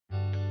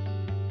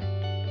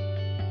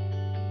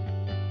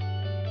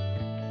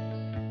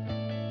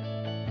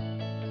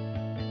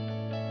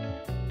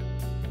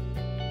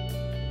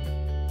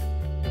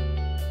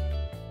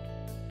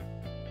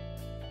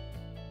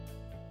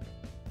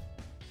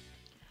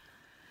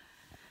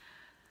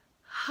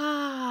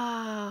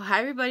Hi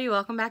everybody,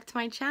 welcome back to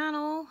my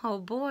channel. Oh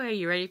boy,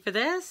 you ready for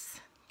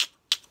this?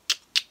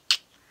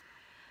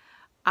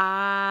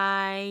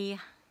 I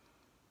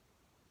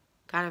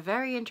got a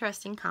very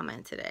interesting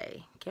comment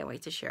today. Can't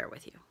wait to share it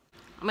with you.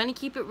 I'm going to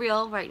keep it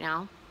real right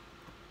now.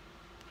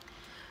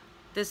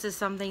 This is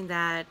something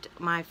that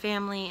my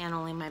family and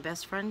only my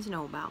best friends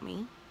know about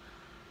me.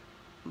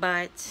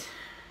 But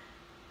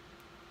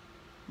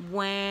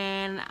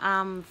when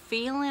I'm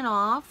feeling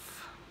off,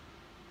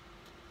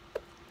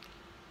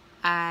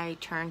 I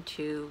turn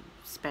to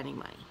spending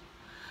money.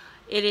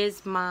 It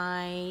is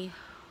my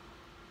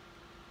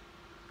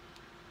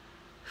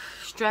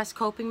stress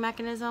coping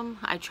mechanism.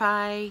 I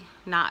try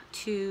not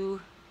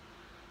to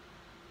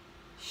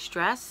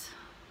stress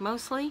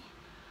mostly.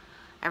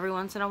 Every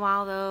once in a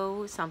while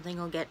though, something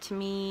will get to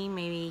me.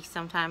 Maybe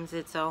sometimes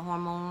it's a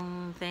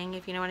hormone thing,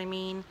 if you know what I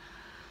mean.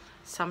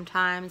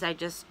 Sometimes I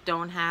just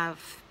don't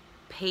have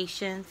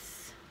patience.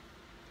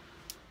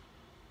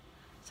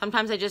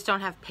 Sometimes I just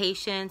don't have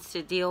patience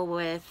to deal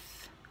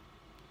with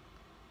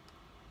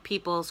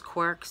people's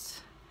quirks,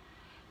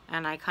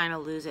 and I kind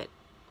of lose it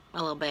a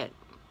little bit.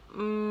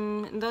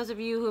 Those of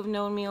you who have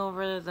known me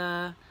over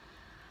the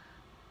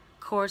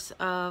course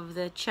of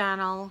the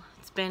channel,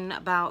 it's been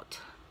about,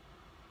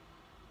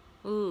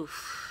 it's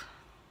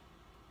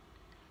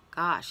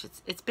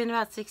been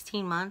about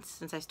 16 months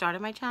since I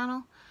started my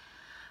channel.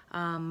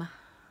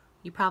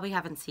 You probably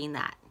haven't seen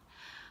that,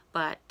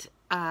 but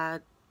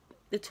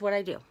it's what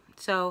I do.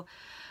 So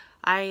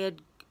I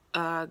had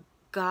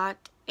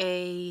got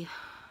a,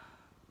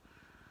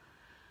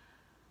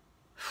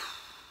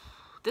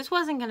 this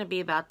wasn't going to be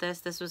about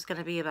this was going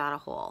to be about a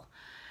haul.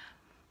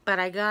 But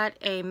I got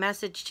a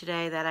message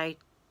today that I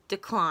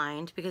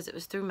declined because it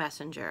was through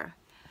Messenger.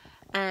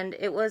 And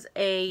it was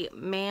a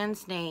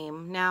man's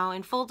name. Now,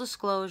 in full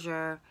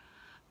disclosure,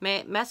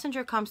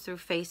 Messenger comes through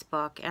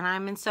Facebook, and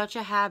I'm in such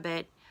a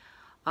habit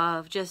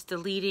of just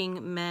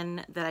deleting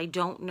men that I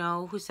don't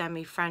know who send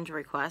me friend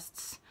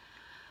requests,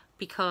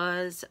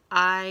 because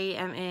I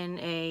am in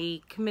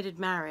a committed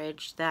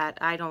marriage that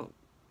I don't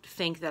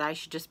think that I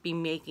should just be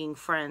making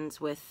friends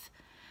with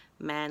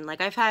men. Like,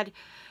 I've had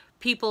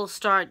people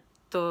start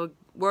the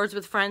Words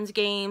with Friends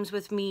games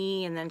with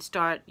me, and then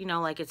start, you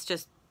know, like, it's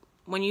just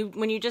when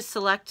you just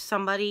select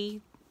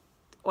somebody,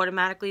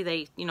 automatically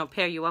they, you know,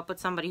 pair you up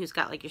with somebody who's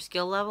got like your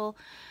skill level.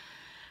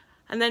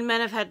 And then men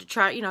have had to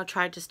try, you know,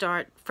 tried to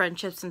start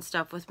friendships and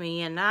stuff with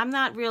me, and I'm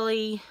not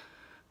really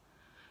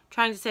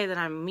trying to say that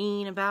I'm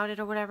mean about it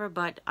or whatever,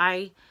 but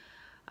I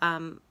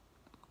don't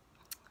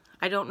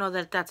know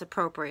that that's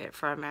appropriate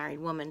for a married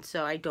woman,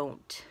 so I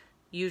don't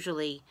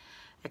usually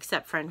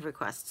accept friend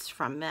requests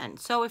from men.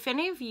 So if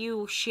any of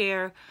you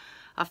share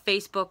a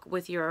Facebook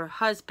with your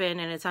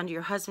husband and it's under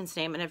your husband's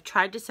name and have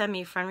tried to send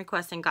me a friend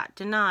request and got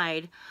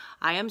denied,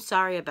 I am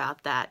sorry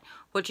about that.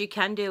 What you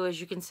can do is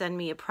you can send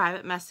me a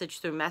private message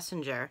through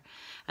Messenger,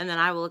 and then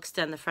I will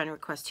extend the friend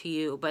request to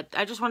you. But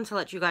I just wanted to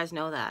let you guys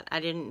know that. I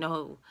didn't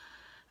know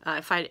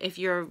if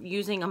you're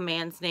using a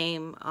man's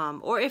name,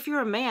 or if you're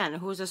a man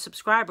who's a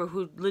subscriber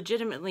who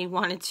legitimately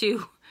wanted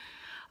to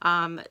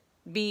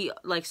be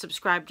like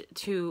subscribed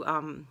to,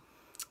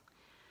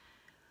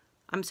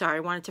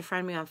 wanted to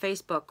friend me on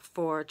Facebook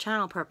for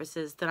channel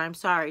purposes, then I'm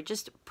sorry.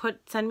 Just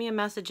send me a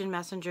message in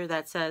Messenger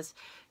that says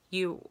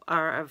you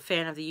are a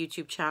fan of the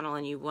YouTube channel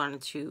and you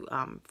wanted to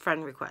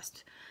friend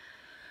request.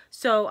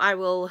 So I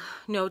will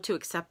know to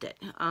accept it.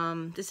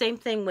 The same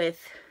thing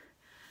with,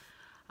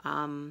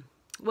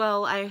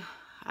 well,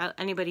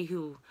 anybody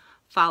who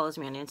follows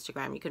me on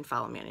Instagram, you can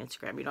follow me on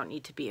Instagram. You don't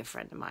need to be a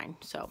friend of mine.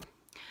 So,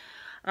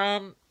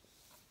 but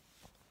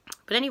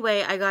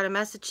anyway, I got a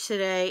message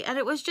today, and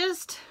it was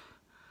just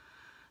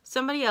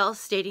somebody else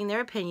stating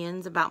their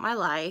opinions about my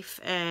life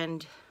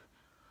and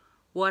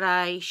what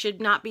I should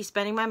not be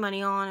spending my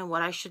money on, and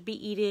what I should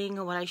be eating,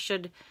 and what I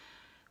should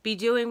be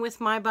doing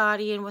with my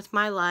body and with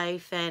my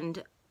life.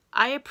 And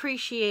I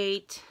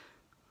appreciate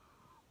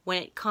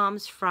when it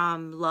comes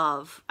from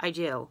love. I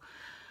do.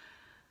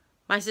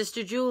 My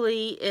sister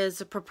Julie is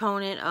a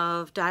proponent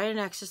of diet and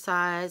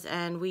exercise,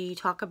 and we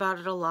talk about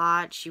it a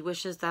lot. She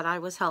wishes that I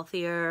was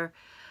healthier.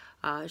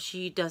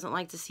 She doesn't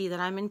like to see that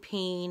I'm in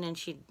pain, and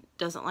she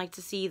doesn't like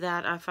to see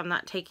that if I'm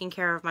not taking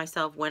care of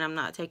myself, when I'm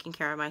not taking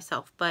care of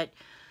myself. But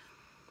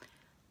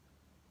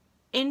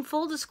in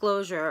full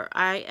disclosure,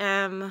 I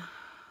am,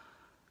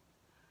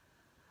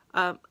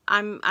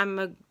 I'm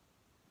a,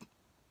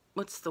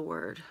 what's the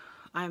word?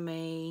 I'm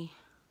a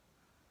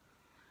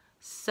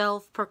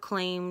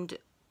self-proclaimed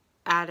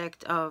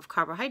addict of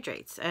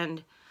carbohydrates,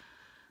 and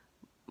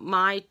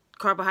my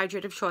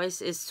carbohydrate of choice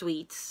is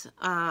sweets.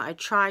 I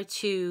try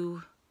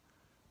to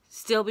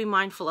still be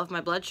mindful of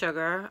my blood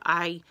sugar.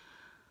 I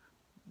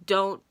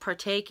don't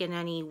partake in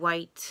any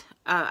white.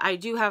 I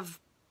do have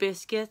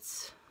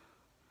biscuits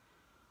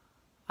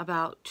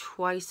about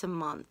twice a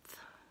month.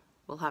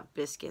 We'll have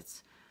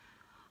biscuits.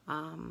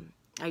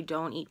 I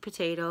don't eat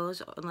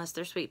potatoes unless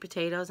they're sweet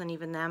potatoes, and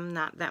even them,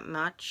 not that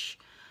much.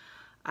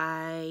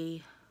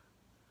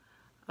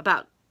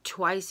 About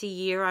twice a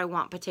year, I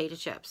want potato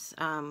chips.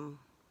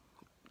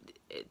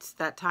 it's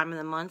that time of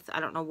the month. I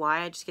don't know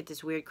why. I just get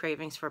this weird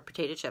cravings for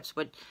potato chips.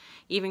 But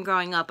even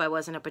growing up, I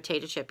wasn't a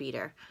potato chip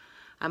eater.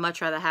 I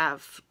much rather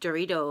have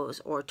Doritos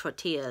or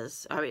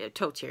Tostitos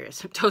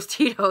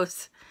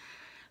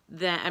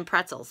and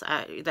pretzels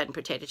than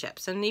potato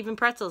chips. And even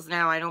pretzels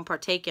now I don't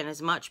partake in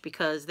as much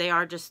because they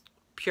are just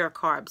pure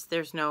carbs.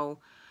 There's no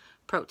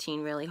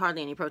protein, really,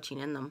 hardly any protein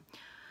in them.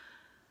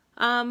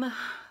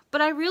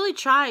 But I really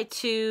try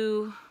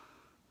to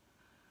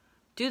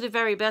do the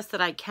very best that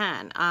I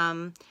can.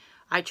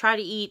 I try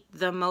to eat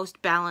the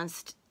most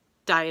balanced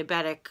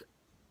diabetic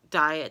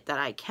diet that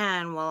I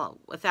can,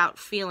 without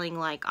feeling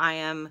like I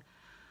am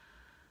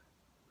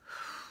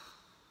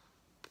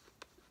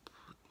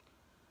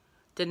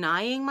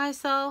denying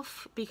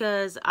myself,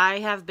 because I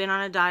have been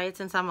on a diet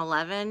since I'm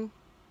 11.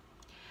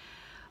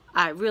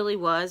 I really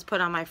was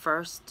put on my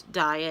first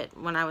diet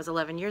when I was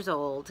 11 years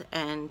old,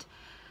 and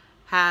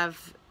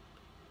have,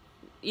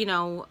 you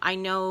know, I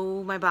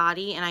know my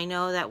body, and I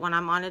know that when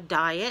I'm on a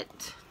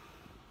diet,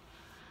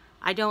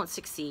 I don't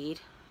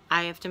succeed.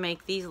 I have to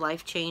make these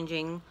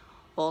life-changing,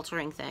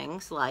 altering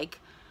things, like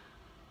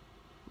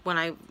when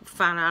I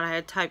found out I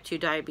had type 2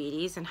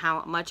 diabetes and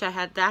how much that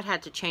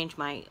had to change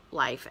my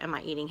life and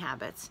my eating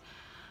habits.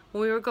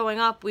 When we were growing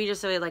up, we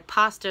just ate like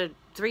pasta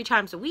 3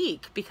 times a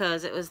week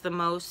because it was the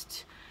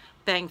most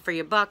bang for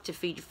your buck to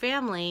feed your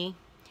family.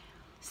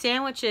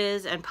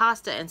 Sandwiches and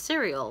pasta and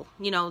cereal,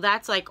 you know,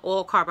 that's like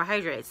all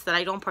carbohydrates that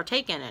I don't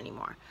partake in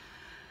anymore.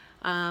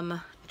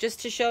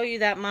 Just to show you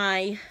that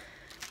my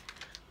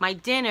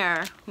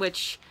dinner,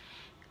 which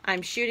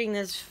I'm shooting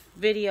this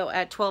video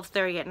at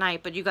 12:30 at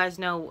night, but you guys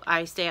know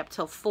I stay up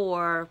till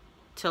 4,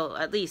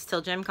 at least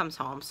till Jim comes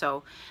home.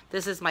 So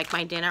this is like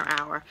my dinner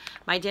hour.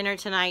 My dinner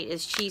tonight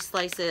is cheese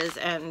slices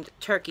and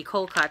turkey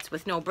cold cuts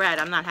with no bread.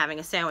 I'm not having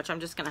a sandwich.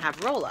 I'm just gonna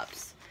have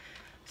roll-ups.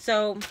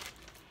 So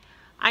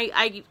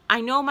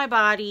I know my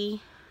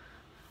body.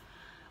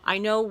 I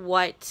know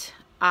what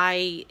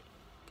I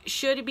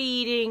should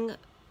be eating.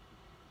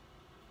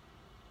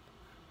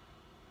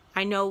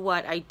 I know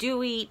what I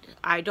do eat.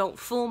 I don't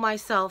fool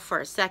myself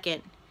for a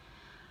second.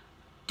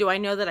 Do I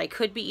know that I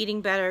could be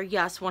eating better?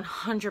 Yes,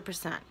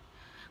 100%.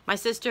 My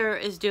sister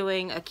is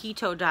doing a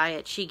keto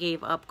diet. She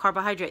gave up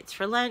carbohydrates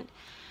for Lent,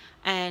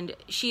 and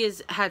she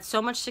has had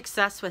so much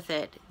success with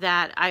it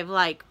that I've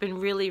like been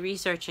really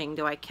researching,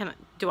 do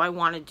I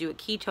want to do a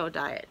keto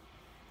diet?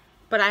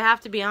 But I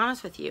have to be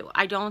honest with you,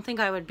 I don't think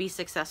I would be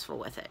successful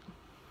with it.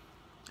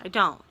 I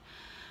don't.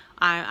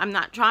 I'm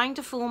not trying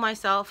to fool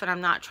myself, and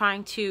I'm not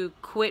trying to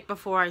quit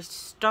before I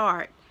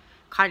start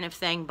kind of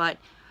thing, but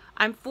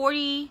I'm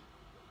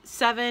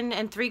 47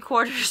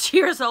 3/4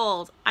 years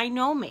old. I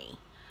know me.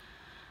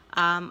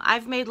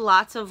 I've made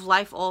lots of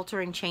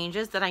life-altering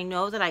changes that I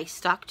know that I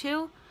stuck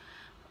to,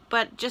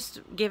 but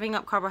just giving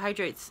up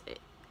carbohydrates,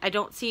 I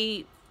don't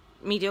see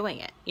me doing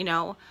it, you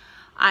know.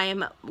 I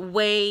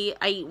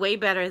eat way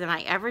better than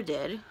I ever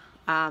did.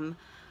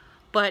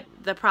 But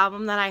the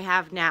problem that I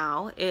have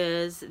now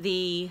is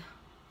the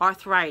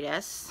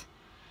arthritis,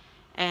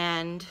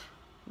 and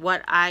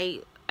what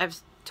I have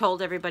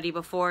told everybody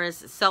before is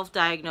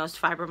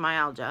self-diagnosed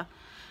fibromyalgia.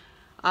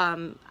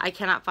 I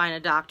cannot find a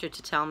doctor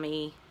to tell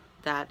me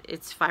that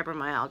it's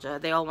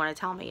fibromyalgia. They all want to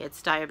tell me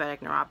it's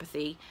diabetic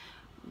neuropathy,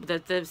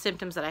 the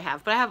symptoms that I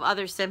have. But I have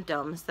other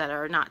symptoms that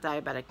are not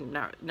diabetic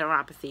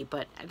neuropathy,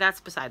 but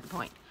that's beside the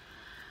point.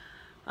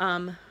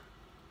 I'm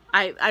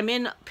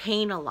in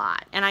pain a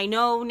lot, and I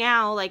know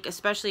now, like,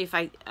 especially if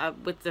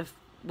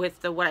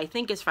with the what I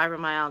think is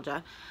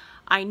fibromyalgia,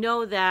 I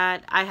know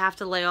that I have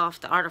to lay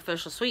off the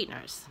artificial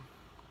sweeteners,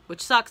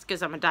 which sucks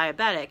because I'm a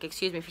diabetic.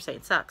 Excuse me for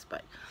saying sucks,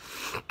 but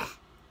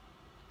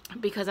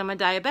because I'm a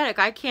diabetic,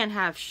 I can't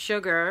have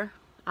sugar,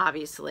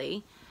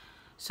 obviously.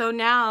 So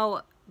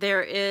now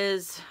there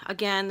is,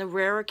 again, the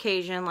rare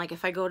occasion, like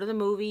if I go to the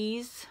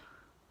movies,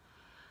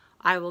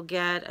 I will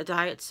get a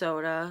diet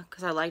soda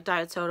because I like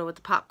diet soda with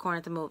the popcorn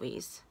at the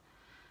movies.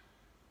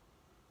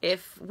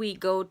 If we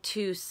go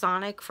to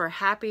Sonic for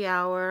happy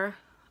hour,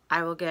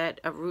 I will get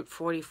a Route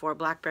 44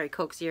 Blackberry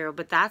Coke Zero,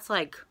 but that's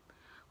like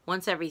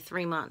once every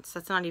 3 months.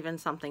 That's not even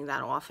something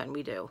that often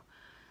we do.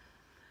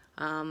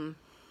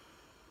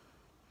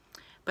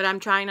 But I'm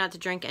trying not to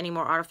drink any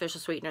more artificial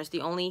sweeteners.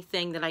 The only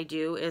thing that I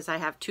do is I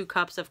have 2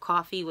 cups of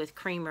coffee with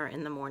creamer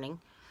in the morning.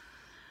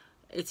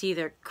 It's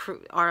either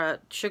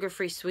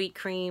sugar-free sweet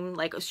cream,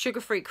 like a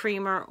sugar-free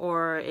creamer,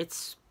 or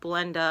it's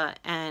Splenda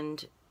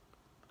and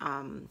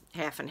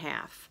half and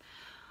half.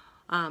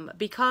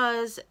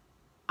 Because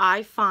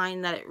I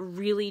find that it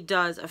really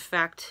does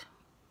affect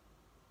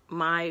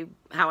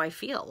how I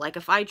feel. Like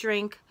if I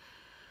drink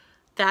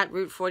that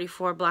Route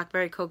 44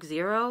 Blackberry Coke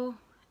Zero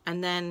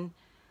and then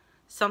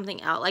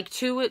something else, like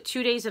two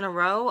days in a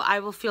row, I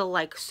will feel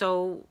like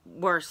so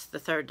worse the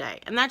 3rd day.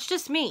 And that's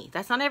just me.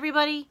 That's not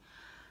everybody.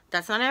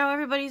 That's not how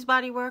everybody's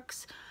body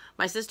works.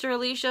 My sister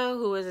Alicia,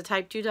 who is a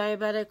type 2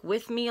 diabetic,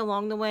 with me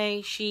along the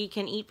way, she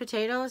can eat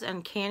potatoes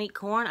and can't eat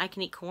corn. I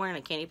can eat corn and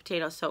I can't eat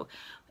potatoes. So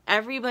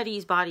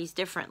everybody's body's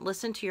different.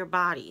 Listen to your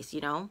bodies,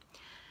 you know.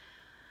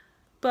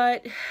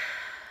 But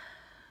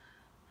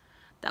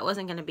That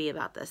wasn't going to be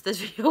about this. This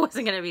video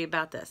wasn't going to be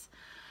about this.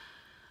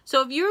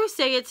 So if you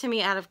say it to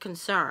me out of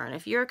concern,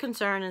 if you're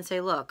concerned and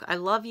say, look, I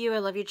love you, I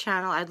love your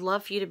channel, I'd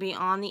love for you to be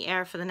on the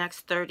air for the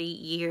next 30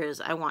 years.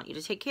 I want you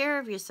to take care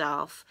of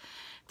yourself.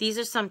 These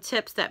are some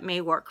tips that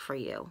may work for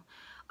you.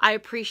 I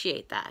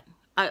appreciate that.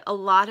 A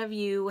lot of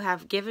you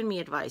have given me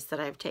advice that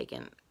I've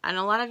taken. And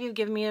a lot of you have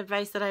given me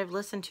advice that I've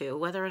listened to,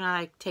 whether or not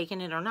I've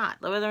taken it or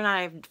not. Whether or not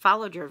I've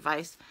followed your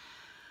advice.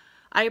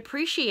 I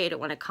appreciate it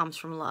when it comes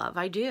from love.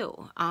 I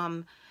do.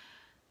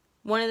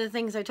 One of the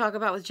things I talk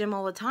about with Jim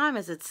all the time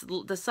is it's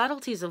the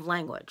subtleties of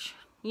language.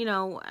 You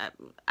know,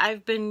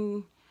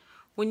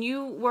 when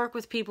you work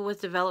with people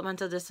with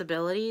developmental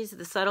disabilities,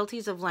 the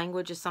subtleties of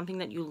language is something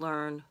that you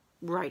learn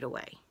right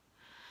away.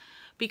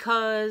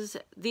 Because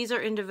these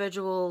are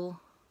individuals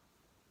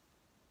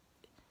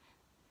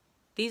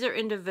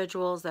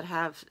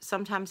that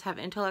sometimes have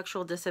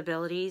intellectual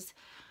disabilities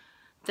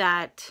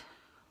that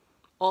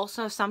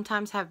also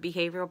sometimes have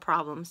behavioral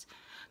problems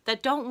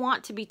that don't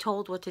want to be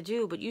told what to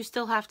do, but you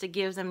still have to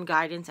give them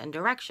guidance and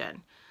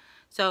direction.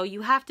 So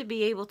you have to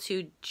be able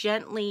to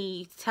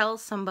gently tell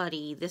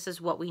somebody this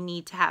is what we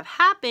need to have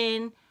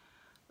happen,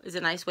 is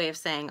a nice way of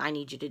saying I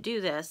need you to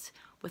do this,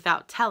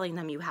 without telling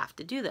them you have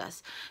to do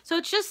this. So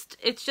it's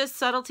just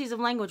subtleties of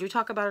language. We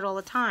talk about it all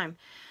the time.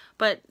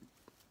 But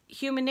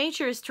human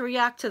nature is to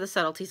react to the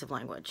subtleties of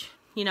language.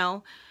 You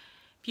know,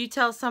 if you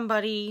tell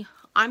somebody,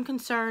 I'm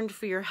concerned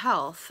for your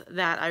health,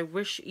 that I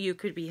wish you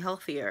could be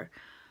healthier,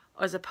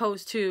 as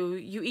opposed to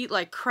you eat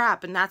like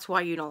crap and that's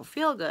why you don't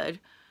feel good.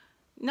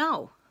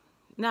 No,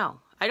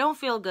 I don't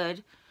feel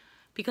good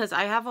because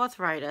I have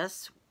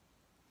arthritis.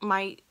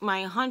 My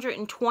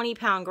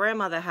 120-pound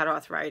grandmother had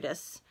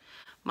arthritis.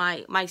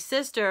 My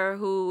sister,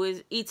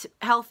 who eats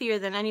healthier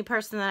than any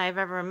person that I've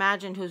ever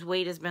imagined, whose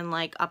weight has been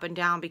like up and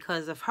down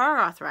because of her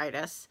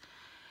arthritis.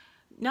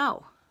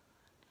 No,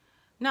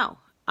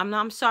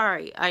 I'm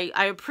sorry.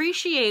 I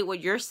appreciate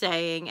what you're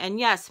saying. And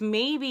yes,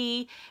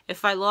 maybe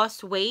if I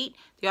lost weight,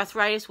 the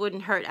arthritis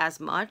wouldn't hurt as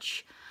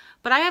much.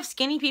 But I have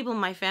skinny people in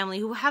my family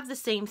who have the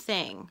same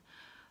thing.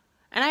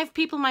 And I have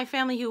people in my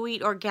family who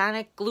eat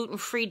organic,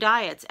 gluten-free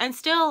diets and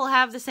still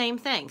have the same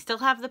thing, still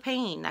have the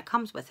pain that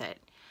comes with it.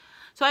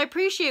 So I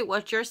appreciate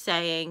what you're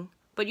saying,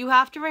 but you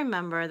have to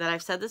remember that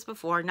I've said this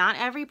before, not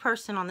every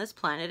person on this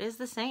planet is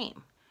the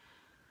same.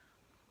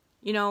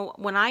 You know,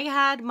 when I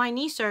had my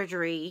knee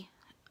surgery,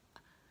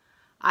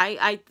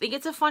 I think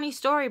it's a funny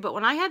story, but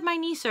when I had my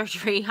knee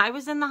surgery, I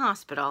was in the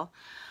hospital.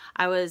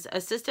 I was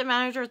assistant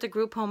manager at the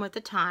group home at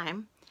the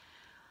time,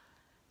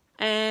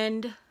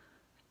 and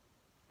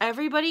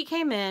everybody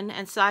came in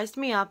and sized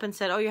me up and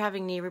said, oh, you're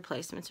having knee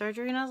replacement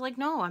surgery? And I was like,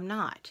 no, I'm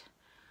not.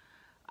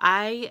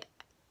 I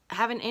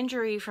have an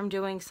injury from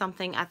doing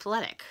something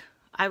athletic.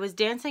 I was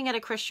dancing at a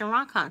Christian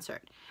rock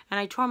concert and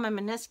I tore my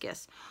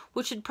meniscus,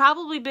 which had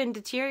probably been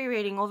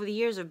deteriorating over the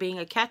years of being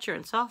a catcher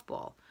in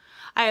softball.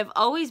 I have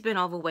always been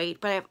overweight,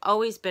 but I have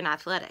always been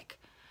athletic.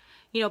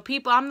 You know,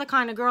 I'm the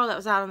kind of girl that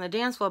was out on the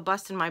dance floor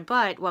busting my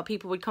butt while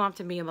people would come up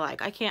to me and be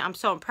like, I'm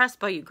so impressed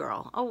by you,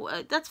 girl.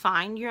 Oh, that's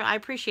fine. I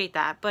appreciate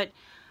that, but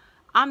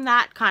I'm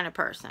that kind of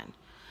person.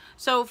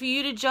 So for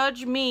you to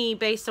judge me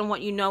based on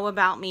what you know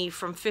about me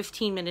from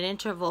 15-minute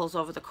intervals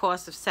over the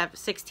course of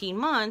 16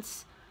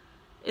 months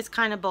is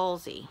kind of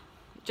ballsy.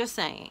 Just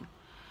saying.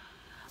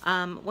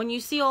 When you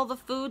see all the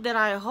food that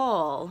I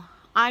haul,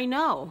 I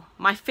know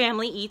my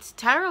family eats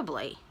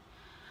terribly.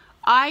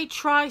 I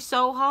try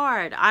so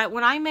hard.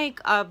 When I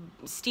make a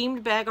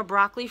steamed bag of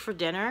broccoli for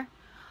dinner,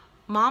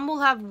 Mom will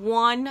have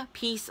one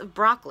piece of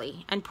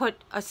broccoli and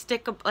put a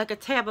slab of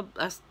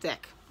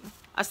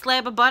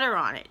butter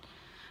on it.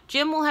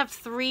 Jim will have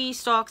 3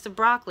 stalks of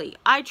broccoli.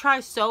 I try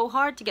so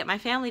hard to get my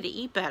family to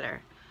eat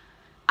better.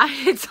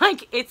 It's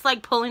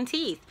like pulling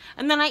teeth.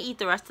 And then I eat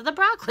the rest of the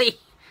broccoli.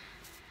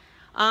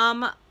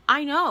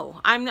 I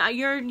know.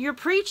 You're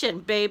preaching,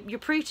 babe. You're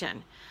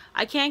preaching.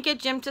 I can't get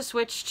Jim to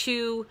switch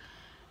to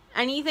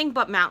anything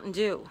but Mountain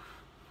Dew.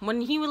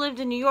 When he lived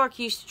in New York,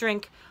 he used to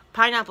drink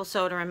pineapple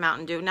soda and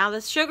Mountain Dew. Now,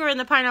 the sugar in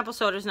the pineapple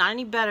soda is not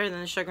any better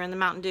than the sugar in the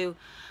Mountain Dew,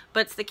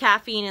 but it's the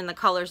caffeine and the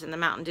colors in the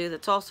Mountain Dew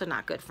that's also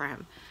not good for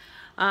him.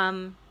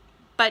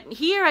 But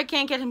here I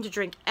can't get him to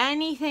drink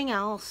anything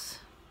else.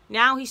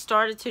 Now he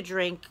started to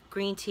drink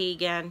green tea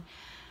again.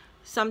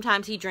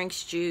 Sometimes he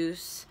drinks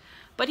juice.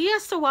 But he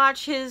has to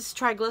watch his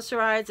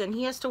triglycerides and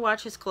he has to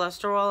watch his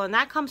cholesterol, and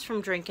that comes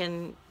from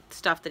drinking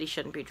stuff that he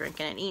shouldn't be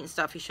drinking and eating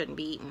stuff he shouldn't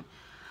be eating.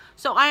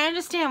 So I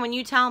understand when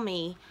you tell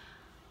me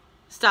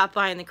stop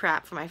buying the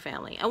crap for my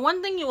family. And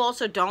one thing you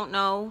also don't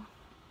know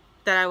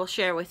that I will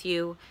share with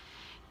you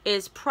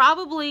is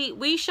probably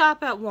we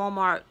shop at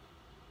Walmart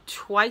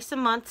twice a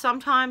month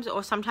sometimes,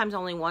 or sometimes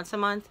only once a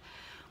month.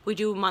 We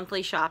do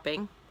monthly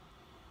shopping,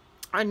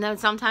 and then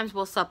sometimes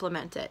we'll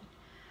supplement it.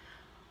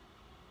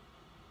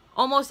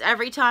 Almost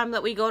every time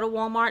that we go to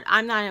Walmart,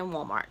 I'm not in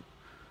Walmart.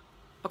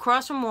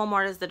 Across from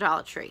Walmart is the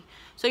Dollar Tree.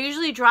 So I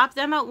usually drop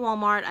them at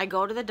Walmart, I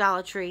go to the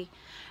Dollar Tree,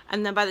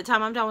 and then by the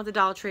time I'm done with the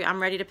Dollar Tree,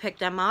 I'm ready to pick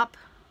them up.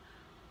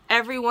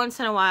 Every once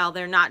in a while,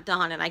 they're not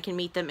done, and I can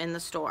meet them in the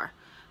store.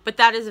 But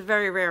that is a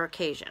very rare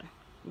occasion.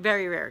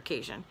 Very rare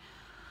occasion.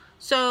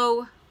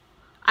 So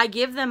I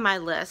give them my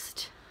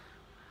list.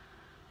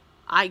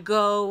 I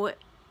go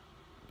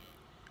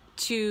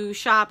to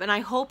shop and I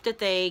hope that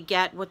they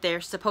get what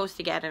they're supposed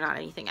to get and not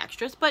anything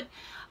extras. But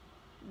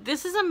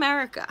this is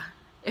America.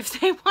 If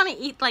they want to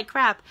eat like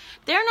crap,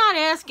 they're not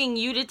asking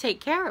you to take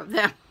care of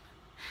them.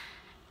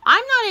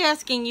 I'm not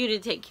asking you to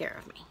take care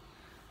of me.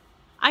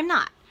 I'm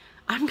not.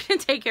 I'm going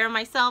to take care of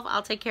myself.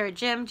 I'll take care of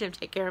Jim. Jim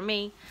take care of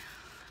me.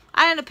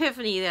 I had an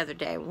epiphany the other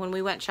day when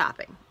we went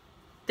shopping.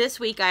 This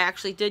week I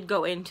actually did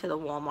go into the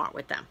Walmart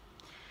with them.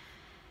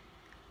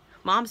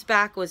 Mom's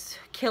back was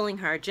killing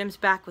her. Jim's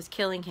back was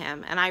killing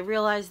him. And I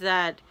realized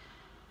that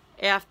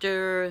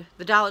after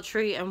the Dollar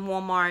Tree and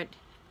Walmart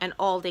and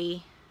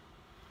Aldi,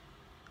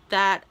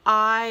 that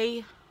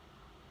I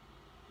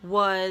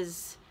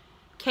was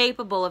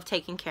capable of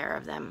taking care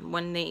of them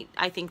when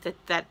I think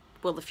that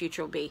will the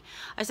future will be.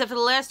 I said for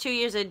the last 2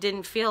 years it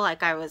didn't feel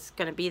like I was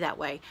going to be that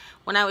way.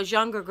 When I was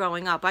younger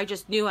growing up, I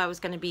just knew I was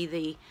going to be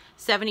the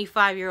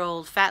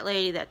 75-year-old fat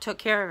lady that took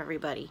care of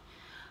everybody.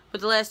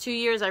 But the last 2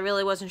 years I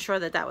really wasn't sure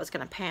that that was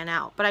going to pan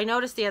out. But I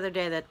noticed the other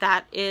day that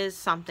that is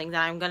something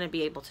that I'm going to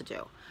be able to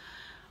do.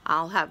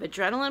 I'll have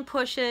adrenaline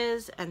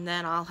pushes and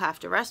then I'll have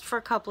to rest for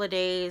a couple of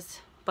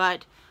days,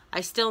 but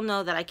I still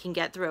know that I can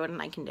get through it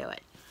and I can do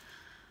it.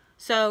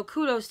 So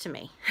kudos to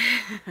me.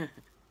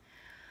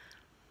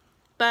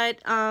 But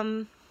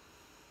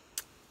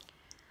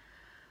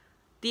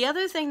the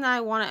other thing that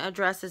I want to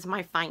address is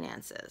my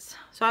finances.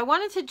 So I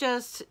wanted to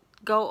just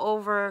go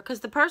over, because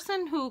the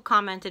person who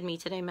commented me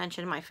today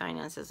mentioned my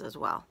finances as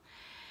well.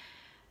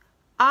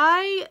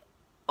 I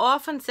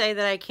often say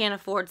that I can't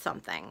afford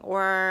something,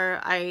 or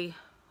I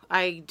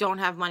don't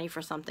have money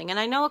for something. And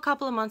I know a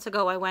couple of months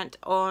ago I went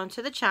on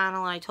to the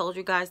channel and I told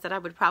you guys that I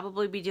would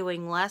probably be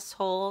doing less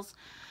hauls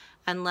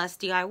and less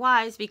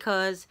DIYs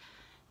because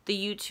the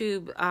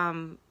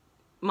YouTube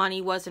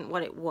money wasn't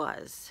what it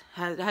was,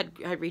 had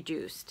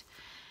reduced.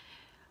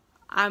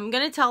 I'm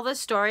going to tell this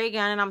story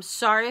again, and I'm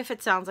sorry if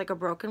it sounds like a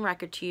broken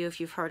record to you,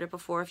 if you've heard it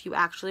before, if you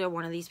actually are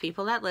one of these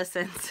people that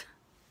listens.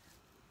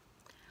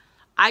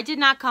 I did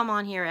not come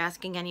on here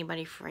asking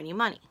anybody for any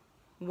money.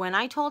 When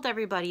I told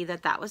everybody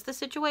that that was the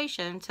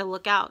situation, to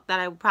look out, that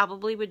I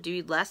probably would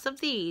do less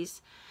of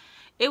these,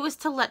 it was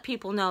to let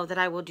people know that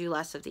I will do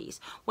less of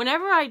these.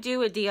 Whenever I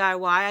do a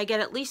DIY, I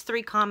get at least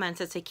 3 comments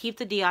that say, keep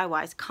the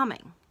DIYs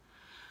coming.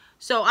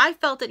 So I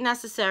felt it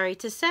necessary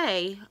to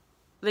say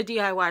the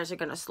DIYs are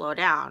going to slow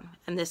down,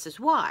 and this is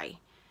why.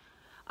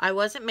 I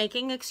wasn't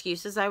making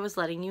excuses. I was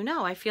letting you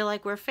know. I feel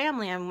like we're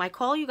family. I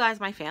call you guys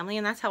my family,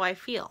 and that's how I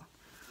feel.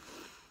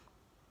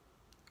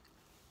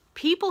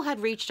 People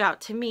had reached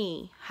out to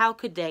me. How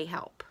could they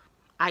help?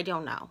 I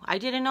don't know. I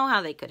didn't know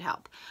how they could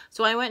help.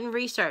 So I went and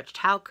researched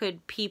how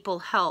could people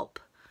help.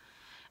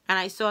 And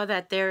I saw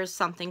that there's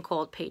something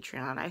called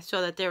Patreon. I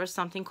saw that there was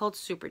something called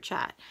Super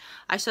Chat.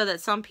 I saw that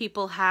some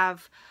people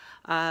have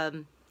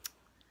PayPal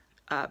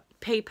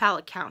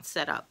accounts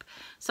set up.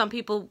 Some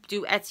people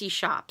do Etsy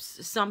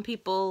shops. Some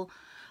people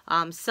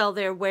sell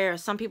their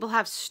wares. Some people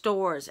have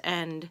stores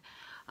and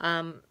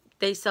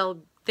they sell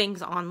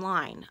things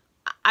online.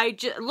 I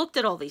just looked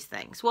at all these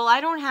things. Well, I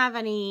don't have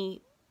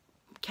any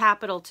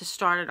capital to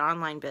start an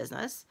online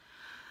business.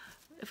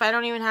 If I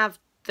don't even have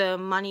the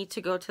money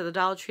to go to the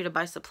Dollar Tree to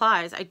buy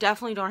supplies, I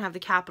definitely don't have the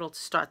capital to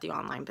start the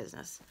online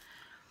business.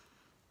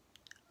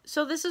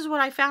 So this is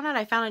what I found out.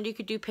 I found out you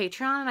could do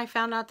Patreon, and I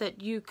found out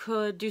that you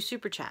could do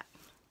Super Chat.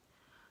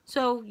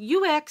 So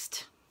you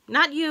asked,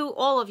 not you,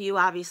 all of you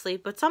obviously,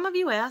 but some of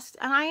you asked,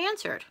 and I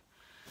answered.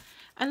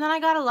 And then I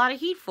got a lot of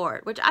heat for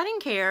it, which I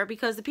didn't care,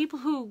 because the people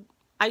who,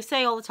 I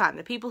say all the time,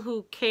 the people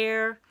who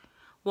care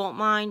won't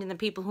mind, and the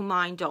people who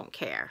mind don't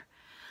care.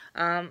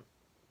 No,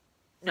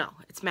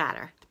 it's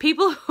matter. The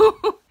people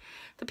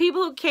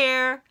who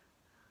care,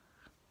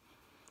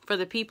 for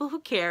the people who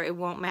care, it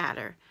won't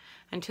matter.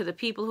 And to the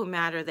people who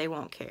matter, they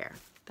won't care.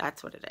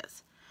 That's what it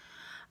is.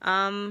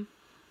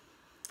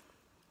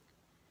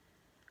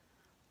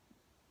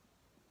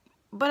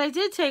 But I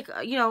did take,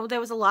 you know, there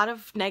was a lot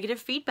of negative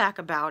feedback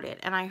about it.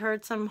 And I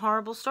heard some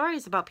horrible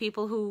stories about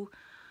people who,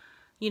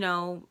 you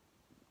know,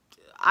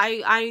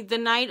 the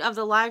night of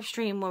the live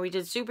stream where we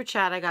did Super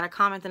Chat, I got a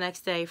comment the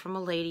next day from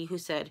a lady who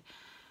said,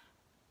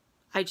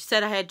 I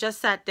had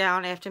just sat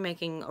down after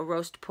making a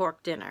roast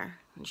pork dinner.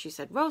 And she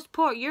said, roast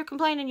pork, you're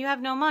complaining you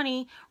have no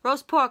money.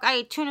 Roast pork, I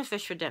ate tuna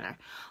fish for dinner.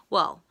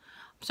 Well,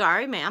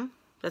 sorry, ma'am.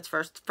 That's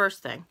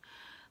first thing.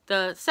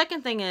 The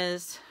second thing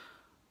is,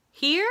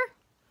 here,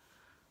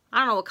 I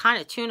don't know what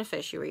kind of tuna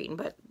fish you're eating,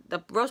 but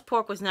the roast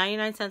pork was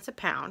 99 cents a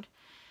pound.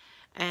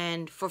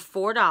 And for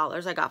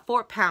 $4, I got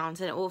 4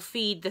 pounds, and it will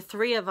feed the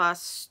 3 of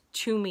us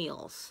 2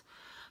 meals.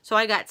 So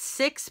I got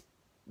 6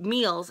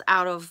 meals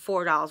out of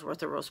 $4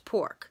 worth of roast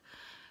pork.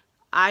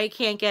 I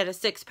can't get a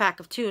 6-pack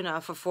of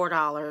tuna for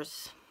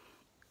 $4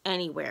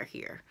 anywhere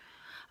here.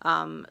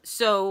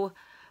 So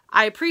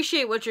I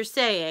appreciate what you're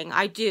saying.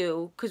 I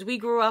do, because we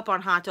grew up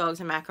on hot dogs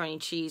and macaroni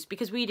and cheese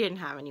because we didn't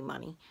have any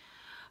money.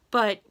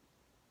 But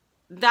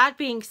that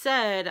being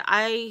said,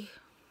 I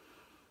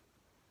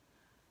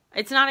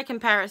it's not a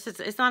comparison.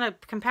 It's not a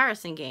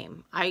comparison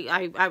game.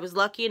 I was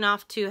lucky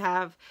enough to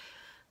have,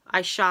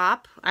 I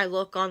shop, I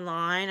look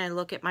online, I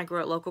look at my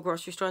local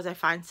grocery stores, I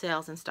find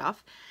sales and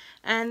stuff.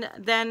 And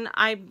then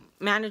I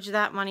manage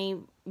that money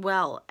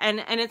well.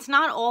 And it's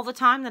not all the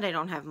time that I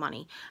don't have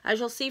money. As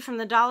you'll see from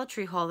the Dollar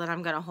Tree haul that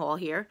I'm going to haul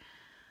here,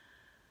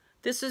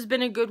 this has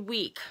been a good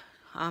week.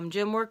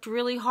 Jim worked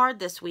really hard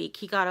this week.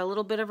 He got a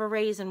little bit of a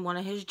raise in one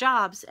of his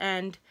jobs,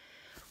 and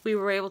we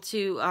were able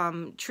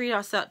to treat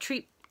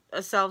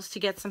ourselves to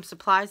get some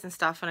supplies and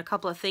stuff and a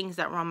couple of things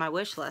that were on my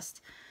wish list.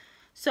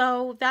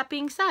 So that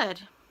being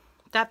said,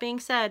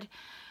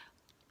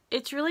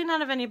 it's really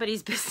none of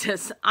anybody's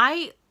business.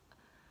 I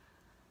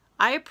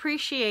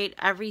appreciate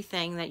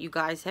everything that you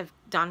guys have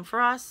done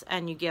for us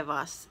and you give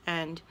us,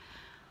 and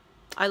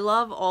I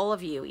love all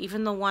of you,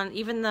 even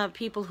the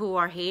people who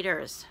are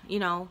haters. You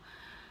know,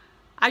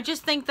 I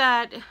just think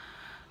that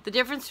the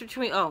difference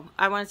between,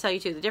 I want to tell you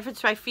too, the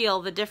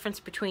difference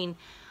between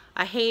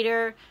a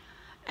hater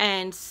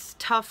and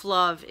tough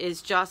love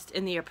is just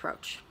in the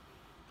approach.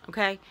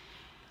 Okay?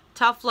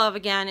 Tough love,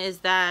 again, is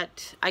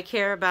that I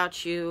care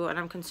about you and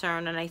I'm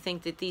concerned and I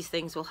think that these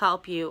things will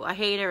help you. A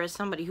hater is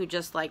somebody who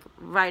just like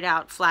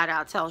flat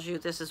out tells you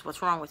this is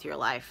what's wrong with your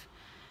life.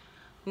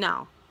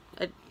 No.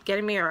 Get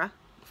a mirror.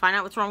 Find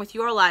out what's wrong with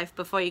your life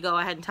before you go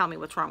ahead and tell me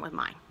what's wrong with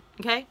mine.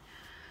 Okay?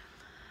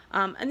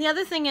 And the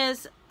other thing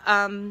is,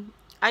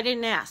 I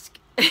didn't ask.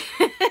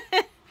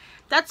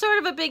 That's sort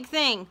of a big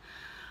thing.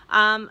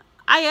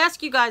 I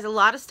ask you guys a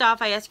lot of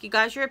stuff. I ask you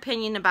guys your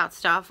opinion about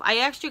stuff. I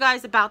asked you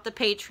guys about the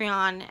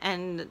Patreon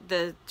and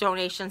the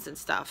donations and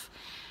stuff.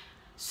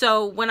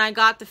 So when I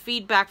got the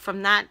feedback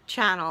from that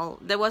channel,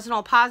 that wasn't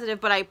all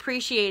positive, but I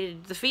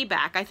appreciated the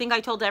feedback. I think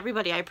I told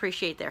everybody I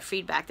appreciate their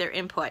feedback, their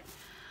input.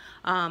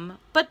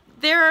 But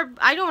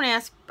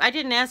I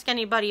didn't ask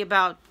anybody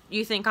about,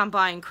 you think I'm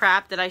buying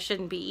crap that I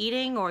shouldn't be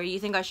eating, or you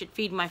think I should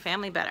feed my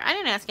family better. I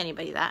didn't ask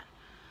anybody that.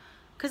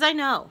 Because I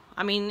know.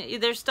 I mean,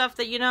 there's stuff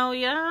that, you know,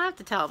 you don't have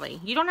to tell me.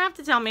 You don't have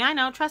to tell me. I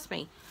know. Trust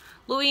me.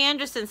 Louis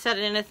Anderson said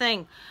it in a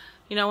thing.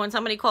 You know, when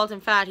somebody called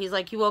him fat, he's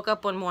like, he woke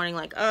up one morning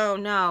like, oh,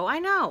 no. I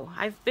know.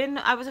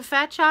 I was a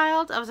fat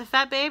child. I was a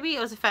fat baby.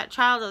 I was a fat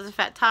child. I was a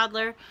fat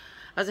toddler.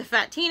 I was a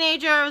fat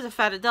teenager. I was a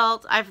fat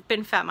adult. I've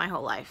been fat my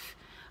whole life.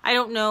 I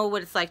don't know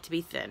what it's like to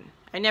be thin.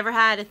 I never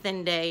had a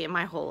thin day in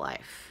my whole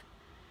life.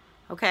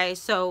 Okay?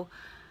 So,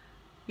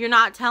 you're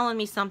not telling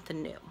me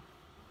something new.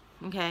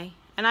 Okay?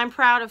 And I'm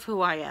proud of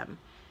who I am.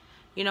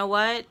 You know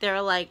what? There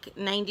are like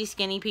 90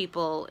 skinny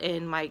people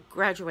in my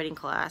graduating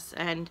class,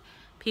 and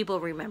people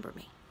remember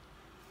me.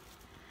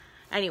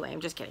 Anyway,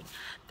 I'm just kidding.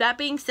 That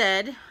being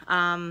said,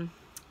 I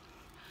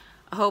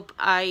hope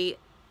I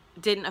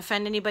didn't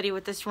offend anybody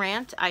with this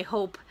rant. I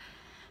hope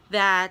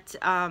that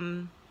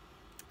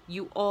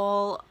you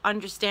all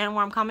understand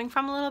where I'm coming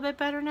from a little bit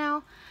better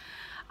now.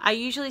 I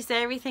usually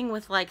say everything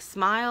with like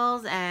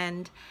smiles,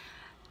 and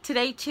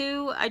today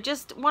too, I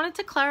just wanted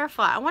to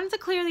clarify. I wanted to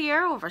clear the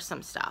air over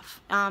some stuff.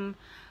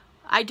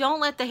 I don't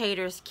let the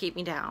haters keep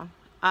me down.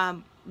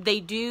 They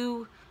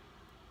do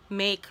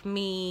make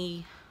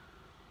me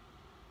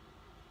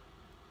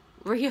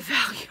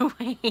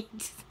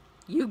reevaluate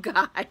you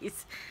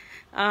guys.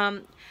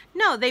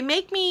 No, they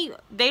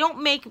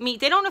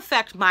don't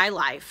affect my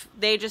life.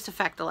 They just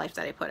affect the life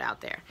that I put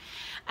out there.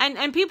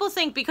 And people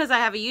think because I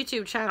have a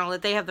YouTube channel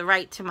that they have the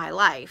right to my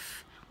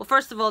life. Well,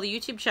 first of all, the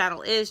YouTube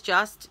channel is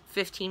just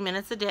 15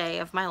 minutes a day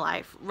of my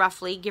life,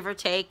 roughly, give or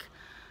take.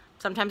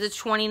 Sometimes it's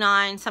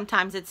 29,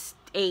 sometimes it's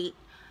 8.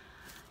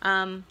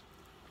 And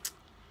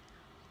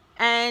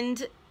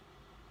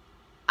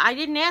I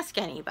didn't ask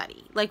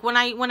anybody. Like when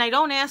I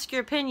don't ask your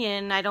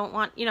opinion, I don't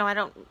want,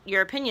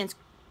 your opinion's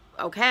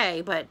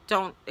okay, but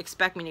don't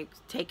expect me to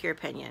take your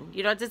opinion.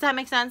 You know, does that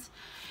make sense?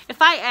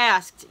 If I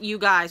asked you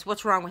guys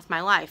what's wrong with my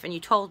life and you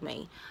told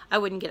me, I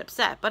wouldn't get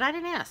upset, but I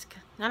didn't ask.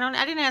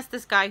 I didn't ask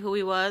this guy who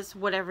he was,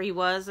 whatever he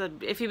was,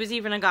 if he was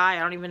even a guy, I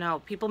don't even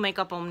know. People make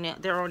up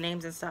their own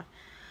names and stuff.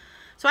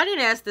 So I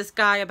didn't ask this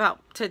guy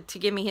to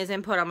give me his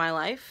input on my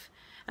life.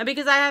 And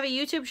because I have a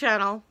YouTube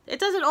channel, it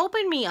doesn't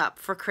open me up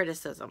for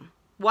criticism.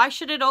 Why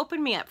should it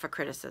open me up for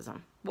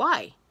criticism?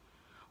 Why?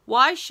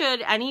 Why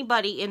should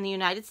anybody in the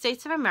United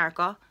States of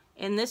America,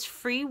 in this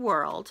free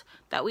world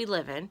that we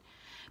live in,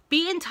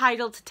 be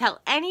entitled to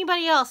tell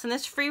anybody else in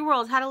this free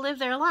world how to live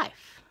their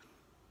life?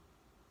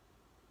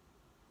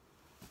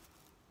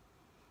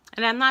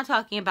 And I'm not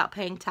talking about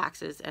paying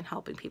taxes and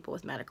helping people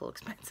with medical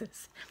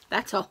expenses.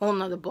 That's a whole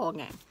nother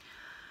ballgame.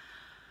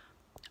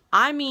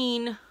 I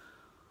mean,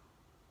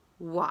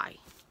 why?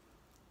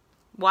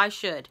 Why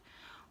should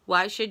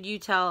you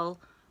tell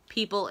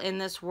people in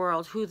this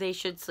world who they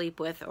should sleep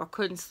with or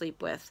couldn't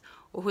sleep with,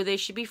 or who they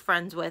should be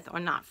friends with or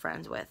not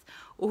friends with,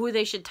 or who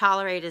they should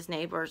tolerate as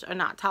neighbors or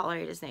not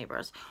tolerate as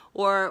neighbors,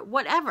 or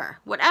whatever.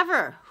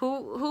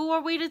 Who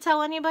are we to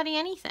tell anybody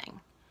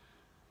anything?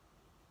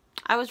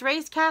 I was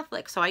raised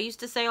Catholic, so I used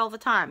to say all the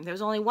time, there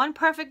was only one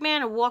perfect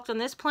man who walked on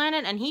this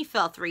planet, and he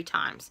fell 3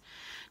 times.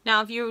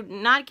 Now, if you're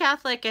not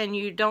Catholic and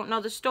you don't know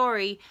the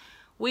story,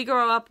 we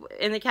grew up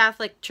in the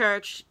Catholic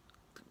Church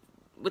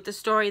with the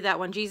story that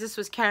when Jesus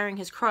was carrying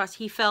his cross,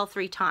 he fell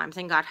 3 times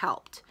and got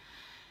helped.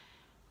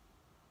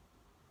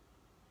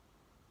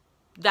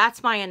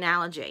 That's my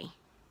analogy.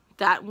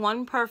 That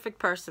one perfect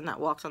person that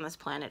walks on this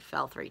planet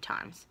fell 3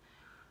 times.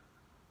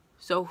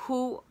 So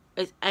who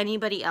is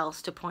anybody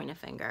else to point a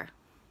finger?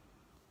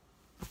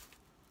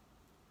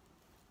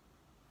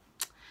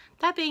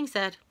 That being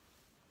said,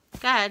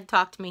 go ahead,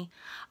 talk to me.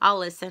 I'll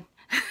listen.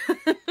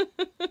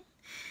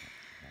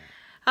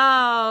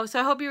 Oh, so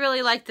I hope you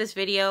really liked this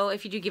video.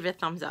 If you do, give it a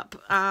thumbs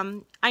up.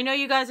 I know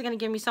you guys are going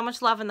to give me so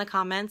much love in the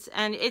comments,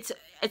 and it's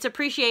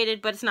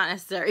appreciated, but it's not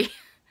necessary.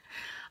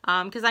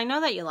 Because I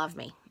know that you love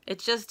me.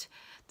 It's just,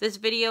 this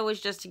video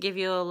was just to give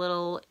you a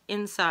little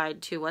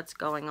insight to what's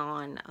going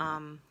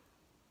on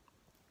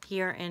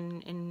here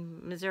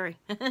in Missouri.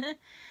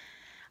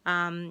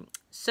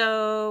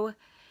 So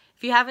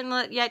if you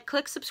haven't yet,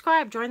 click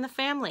subscribe, join the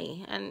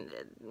family. And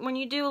when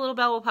you do, a little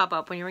bell will pop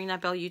up. When you ring that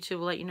bell, YouTube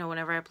will let you know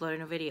whenever I upload a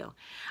new video.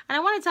 And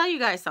I want to tell you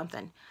guys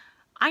something.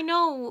 I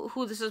know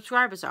who the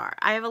subscribers are.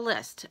 I have a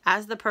list.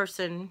 As the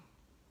person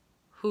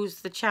who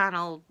owns the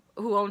channel,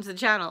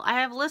 I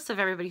have a list of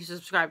everybody who's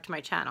subscribed to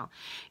my channel.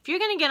 If you're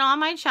going to get on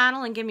my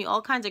channel and give me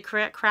all kinds of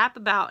crap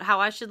about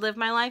how I should live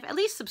my life, at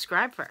least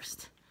subscribe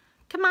first.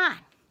 Come on.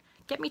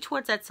 Get me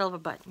towards that silver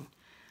button.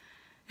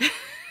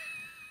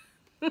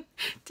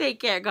 Take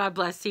care. God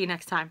bless. See you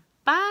next time.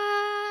 Bye.